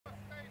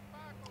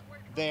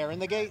there in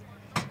the gate.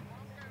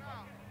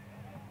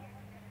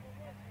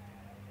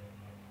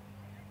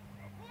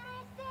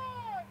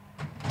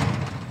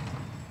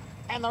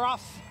 And they're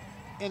off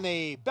in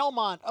the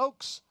Belmont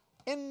Oaks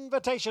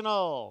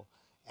Invitational.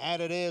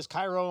 And it is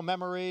Cairo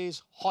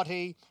Memories,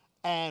 Haughty,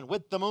 and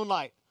With the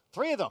Moonlight.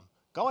 Three of them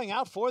going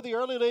out for the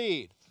early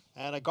lead.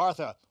 And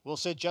Agartha will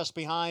sit just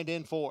behind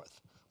in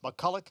fourth.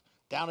 Mckulick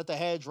down at the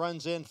hedge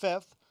runs in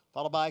fifth,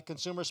 followed by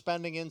Consumer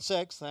Spending in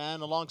sixth,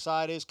 and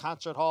alongside is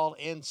Concert Hall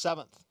in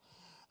seventh.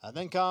 And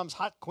then comes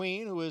Hot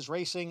Queen, who is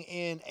racing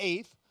in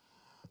eighth.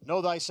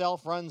 Know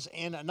Thyself runs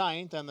in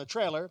ninth, and the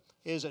trailer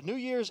is New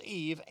Year's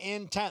Eve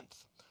in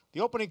 10th.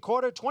 The opening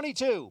quarter,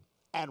 22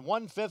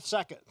 1/5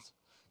 seconds.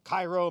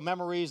 Cairo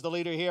Memories, the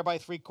leader here by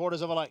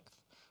 3/4 of a length.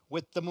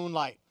 With the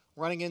Moonlight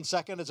running in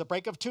second. It's a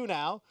break of two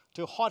now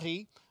to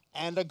Haughty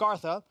and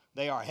Agartha.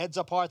 They are heads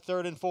apart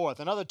third and fourth.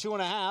 Another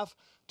 2.5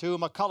 to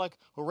Mckulick,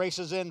 who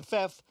races in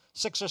fifth,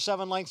 6 or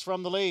 7 lengths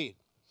from the lead.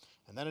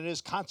 And then it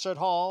is Concert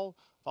Hall,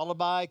 followed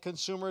by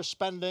Consumer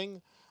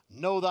Spending.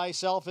 Know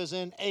Thyself is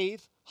in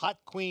eighth. Hot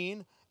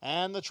Queen,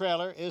 and the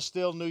trailer is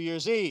still New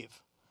Year's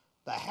Eve.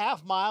 The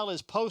half mile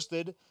is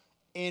posted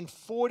in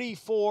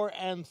 44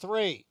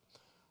 3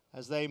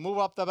 as they move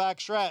up the back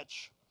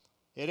stretch.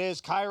 It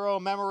is Cairo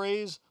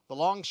Memories, the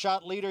long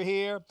shot leader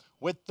here,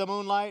 With the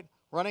Moonlight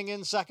running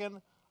in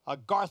second.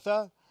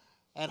 Agartha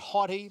and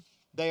Haughty,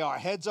 they are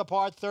heads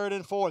apart third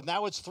and fourth.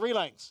 Now it's 3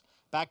 lengths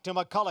back to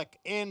Mckulick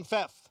in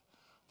fifth,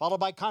 followed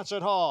by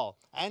Concert Hall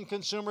and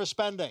Consumer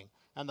Spending,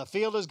 and the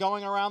field is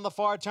going around the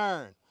far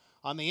turn.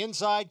 On the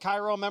inside,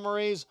 Cairo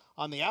Memories.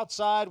 On the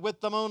outside,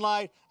 With the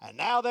Moonlight. And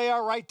now they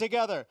are right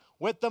together.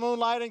 With the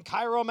Moonlight and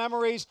Cairo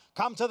Memories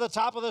come to the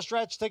top of the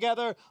stretch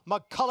together.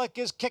 Mckulick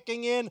is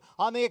kicking in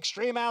on the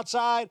extreme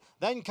outside.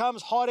 Then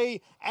comes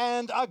Haughty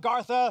and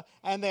Agartha,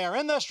 and they're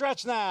in the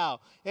stretch now.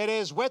 It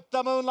is With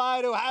the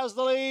Moonlight who has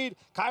the lead.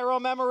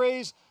 Cairo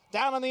Memories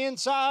down on the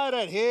inside,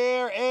 and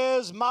here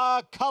is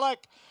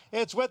Mckulick.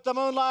 It's With the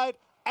Moonlight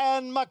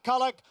and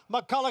Mckulick.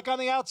 Mckulick on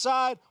the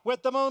outside,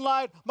 With the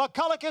Moonlight.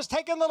 Mckulick has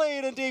taken the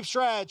lead in deep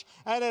stretch,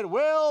 and it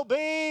will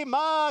be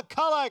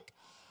Mckulick.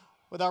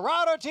 With a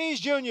Rod Ortiz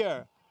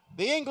Jr.,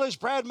 the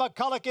English-bred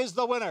Mckulick is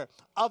the winner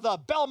of the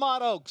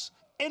Belmont Oaks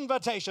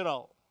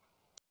Invitational.